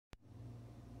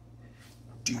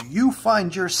Do you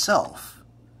find yourself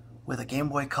with a Game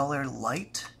Boy Color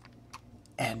Light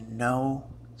and no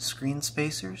screen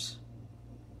spacers?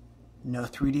 No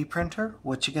 3D printer?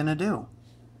 What you gonna do?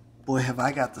 Boy, have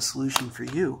I got the solution for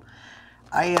you.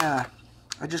 I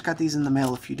just got these in the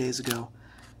mail a few days ago.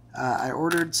 I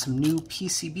ordered some new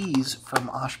PCBs from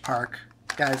oshpark.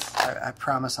 Guys, I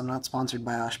promise I'm not sponsored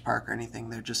by oshpark or anything.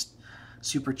 They're just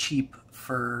super cheap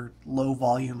for low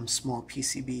volume, small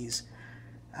PCBs.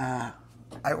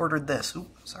 I ordered this.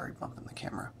 Oops, sorry, bumping the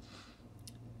camera.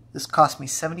 This cost me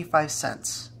 75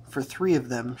 cents for 3 of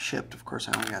them shipped. Of course,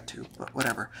 I only got 2, but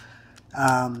whatever.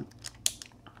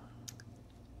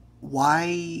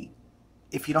 Why,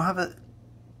 if you don't have a...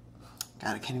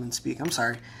 God, I can't even speak. I'm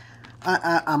sorry.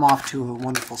 I'm off to a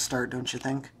wonderful start, don't you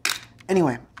think?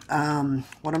 Anyway,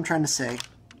 what I'm trying to say,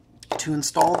 to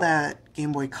install that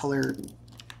Game Boy Color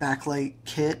backlight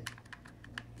kit,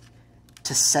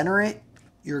 to center it,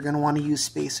 you're going to want to use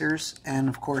spacers, and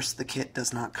of course the kit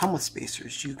does not come with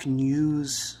spacers. You can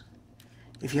use,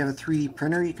 if you have a 3D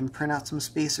printer, you can print out some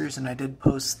spacers, and I did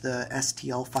post the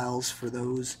STL files for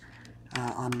those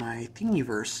on my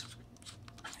Thingiverse.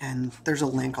 And there's a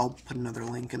link, I'll put another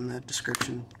link in the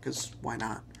description, because why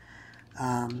not?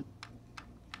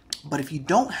 But if you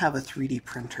don't have a 3D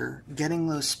printer, getting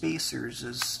those spacers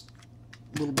is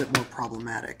a little bit more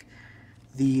problematic.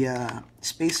 The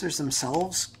spacers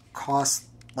themselves cost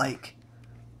like,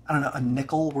 I don't know, a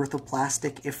nickel worth of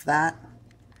plastic, if that.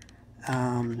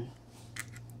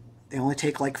 They only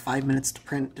take like 5 minutes to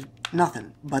print,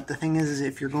 nothing. But the thing is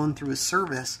if you're going through a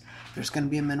service, there's going to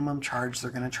be a minimum charge.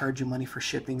 They're going to charge you money for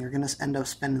shipping. You're going to end up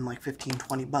spending like 15,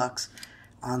 20 bucks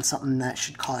on something that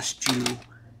should cost you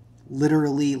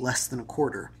literally less than a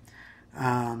quarter.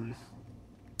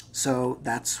 So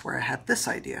that's where I had this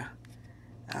idea.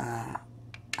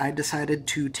 I decided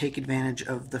to take advantage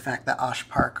of the fact that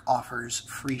oshpark offers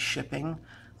free shipping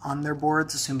on their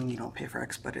boards, assuming you don't pay for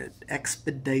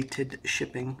expedited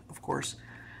shipping, of course,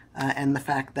 and the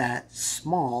fact that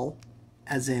small,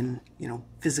 as in, you know,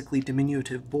 physically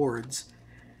diminutive boards,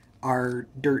 are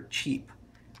dirt cheap.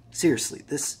 Seriously,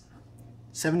 this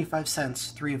 75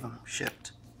 cents, 3 of them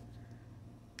shipped.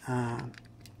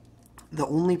 The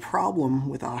only problem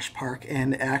with oshpark,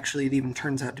 and actually it even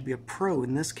turns out to be a pro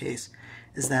in this case,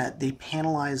 is that they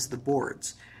panelize the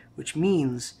boards, which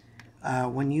means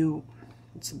when you...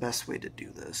 What's the best way to do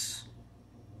this?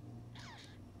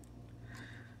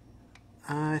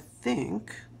 I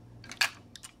think...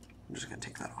 I'm just going to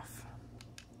take that off.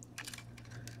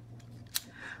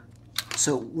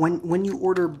 So when you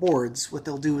order boards, what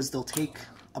they'll do is they'll take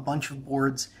a bunch of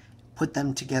boards, put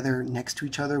them together next to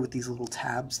each other with these little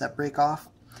tabs that break off,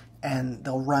 and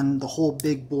they'll run the whole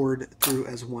big board through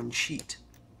as one sheet.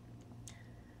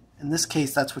 In this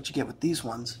case, that's what you get with these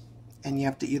ones, and you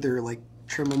have to either like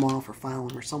trim them off or file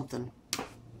them or something.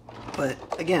 But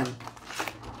again,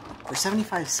 for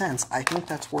 75 cents, I think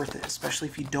that's worth it, especially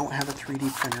if you don't have a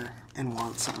 3D printer and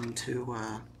want something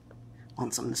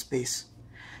to space.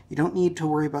 You don't need to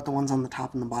worry about the ones on the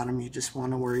top and the bottom. You just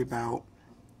want to worry about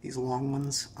these long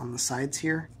ones on the sides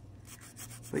here.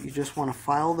 But you just want to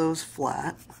file those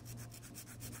flat.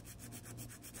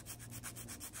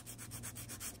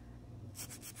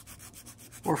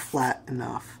 Or flat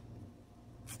enough.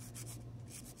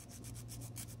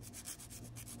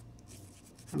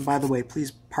 And by the way,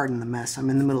 please pardon the mess. I'm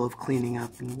in the middle of cleaning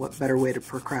up, and what better way to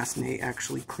procrastinate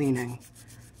actually cleaning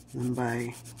than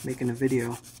by making a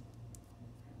video.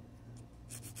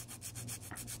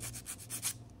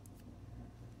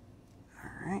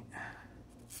 Alright.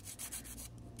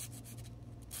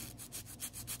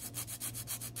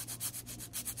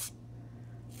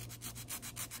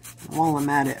 While I'm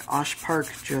at it,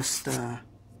 oshpark just,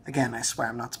 again, I swear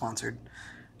I'm not sponsored.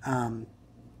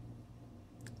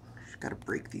 Got to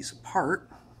break these apart.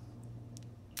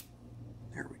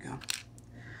 There we go.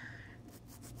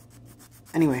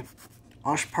 Anyway,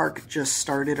 oshpark just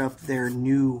started up their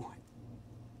new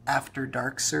After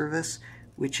Dark service,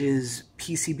 which is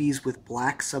PCBs with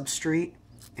black substrate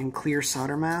and clear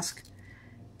solder mask.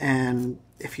 And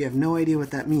if you have no idea what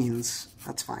that means,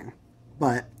 that's fine.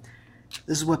 But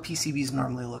this is what PCBs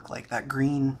normally look like. That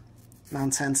green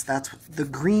nonsense, that's what, the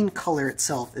green color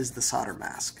itself is the solder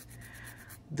mask.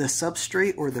 The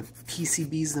substrate, or the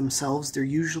PCBs themselves, they're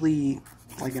usually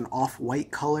like an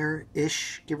off-white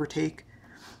color-ish, give or take.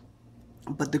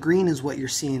 But the green is what you're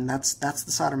seeing. That's the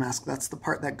solder mask. That's the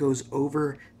part that goes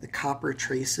over the copper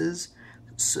traces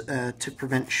to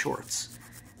prevent shorts.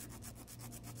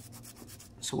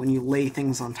 So when you lay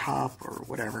things on top or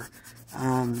whatever.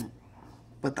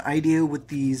 But the idea with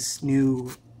these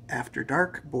new After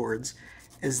Dark boards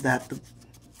is that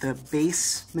the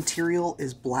base material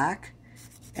is black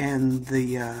and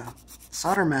the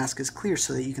solder mask is clear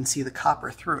so that you can see the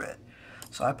copper through it.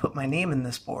 So I put my name in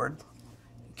this board.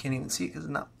 You can't even see it because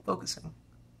it's not focusing.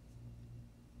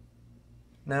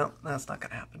 No, that's not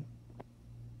going to happen.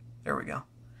 There we go.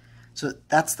 So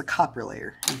that's the copper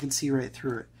layer. You can see right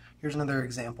through it. Here's another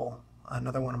example.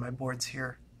 Another one of my boards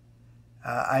here.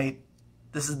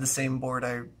 This is the same board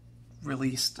I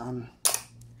released a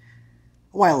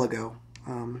while ago.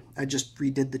 I just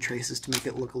redid the traces to make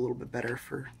it look a little bit better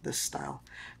for this style.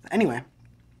 But anyway,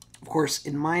 of course,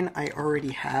 in mine I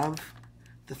already have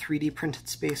the 3D printed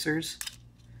spacers.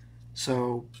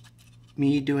 So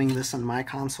me doing this on my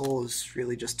console is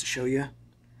really just to show you.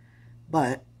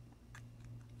 But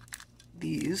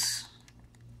these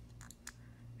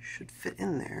should fit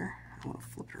in there. I want to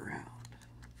flip it around.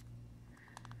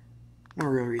 No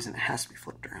real reason it has to be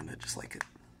flipped around. I just like it.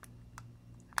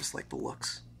 I just like the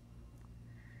looks.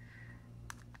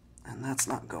 And that's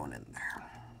not going in there.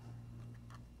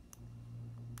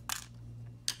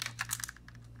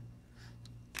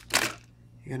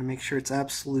 You gotta make sure it's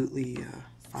absolutely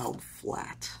filed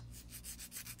flat.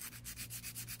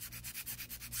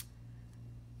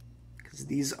 Because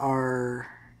these are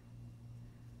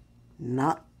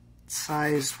not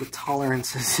sized with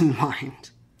tolerances in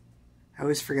mind. I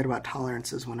always forget about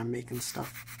tolerances when I'm making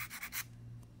stuff.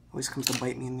 Always comes to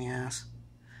bite me in the ass.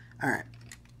 Alright.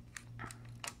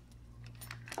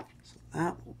 So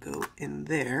that will go in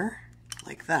there,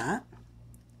 like that.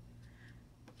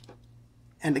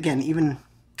 And again, even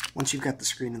once you've got the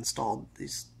screen installed,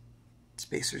 these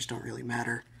spacers don't really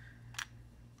matter.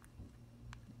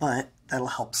 But that'll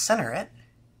help center it,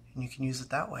 and you can use it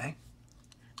that way.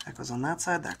 That goes on that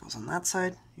side, that goes on that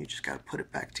side. You just gotta put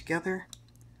it back together.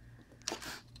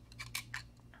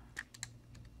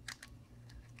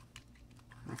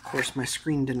 And of course, my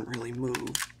screen didn't really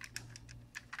move.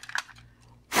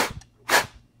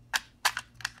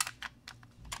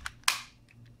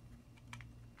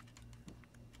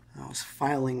 I was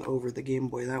filing over the Game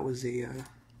Boy. That was a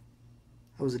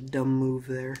dumb move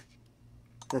there.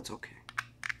 That's okay.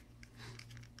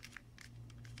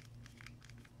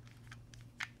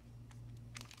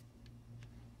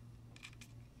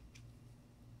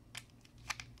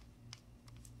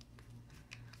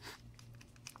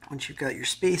 Once you've got your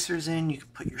spacers in, you can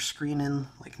put your screen in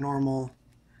like normal,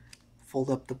 fold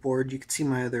up the board. You can see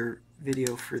my other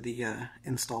video for the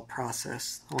install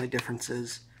process. The only difference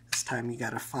is this time you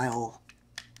got to file.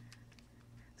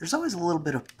 There's always a little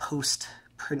bit of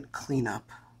post-print cleanup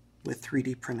with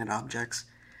 3D printed objects,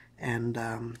 and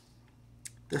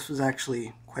this was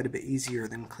actually quite a bit easier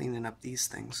than cleaning up these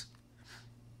things.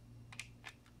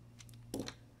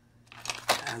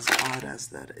 As odd as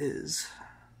that is.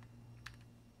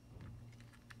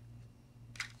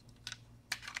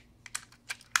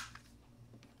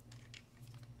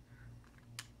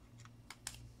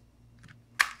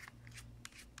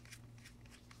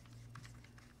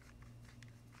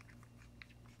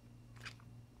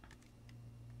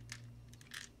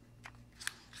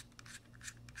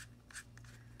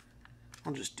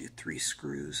 I'll just do 3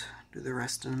 screws, do the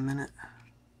rest in a minute.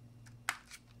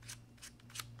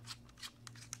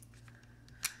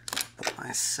 Put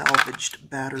my salvaged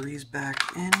batteries back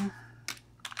in. And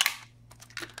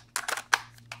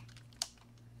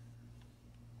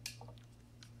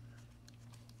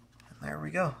there we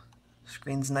go.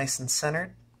 Screen's nice and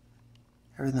centered.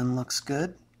 Everything looks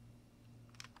good.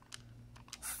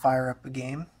 Fire up a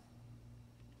game.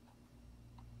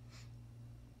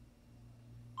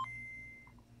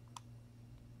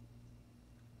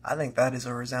 I think that is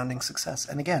a resounding success.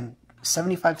 And again,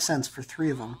 75 cents for 3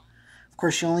 of them. Of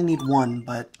course, you only need 1,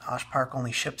 but oshpark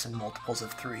only ships in multiples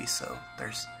of 3, so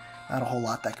there's not a whole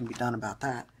lot that can be done about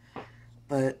that.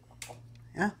 But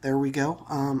yeah, there we go.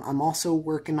 I'm also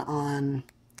working on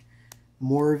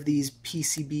more of these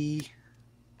PCB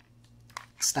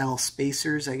style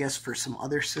spacers, I guess, for some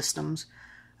other systems,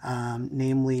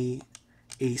 namely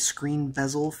a screen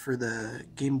bezel for the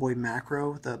Game Boy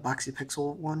Macro, the Boxy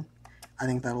Pixel one. I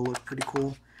think that'll look pretty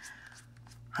cool.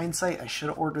 Hindsight, I should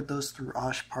have ordered those through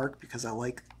oshpark because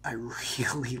I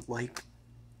really like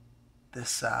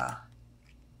this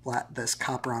this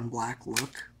copper on black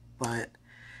look, but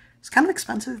it's kind of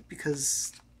expensive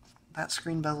because that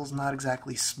screen bezel is not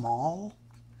exactly small,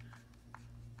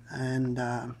 and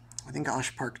I think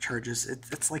oshpark charges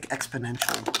it's like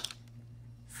exponential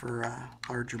for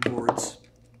larger boards.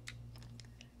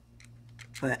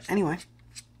 But anyway,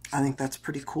 I think that's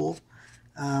pretty cool.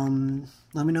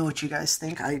 Let me know what you guys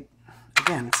think.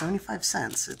 Again, 75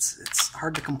 cents. It's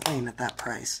hard to complain at that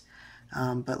price.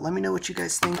 But let me know what you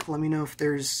guys think. Let me know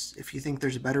if you think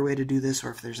there's a better way to do this, or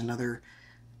if there's another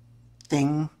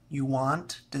thing you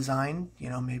want designed. You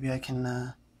know, maybe I can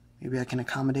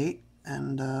accommodate,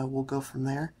 and we'll go from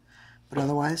there. But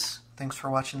otherwise, thanks for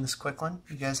watching this quick one.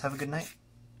 You guys have a good night.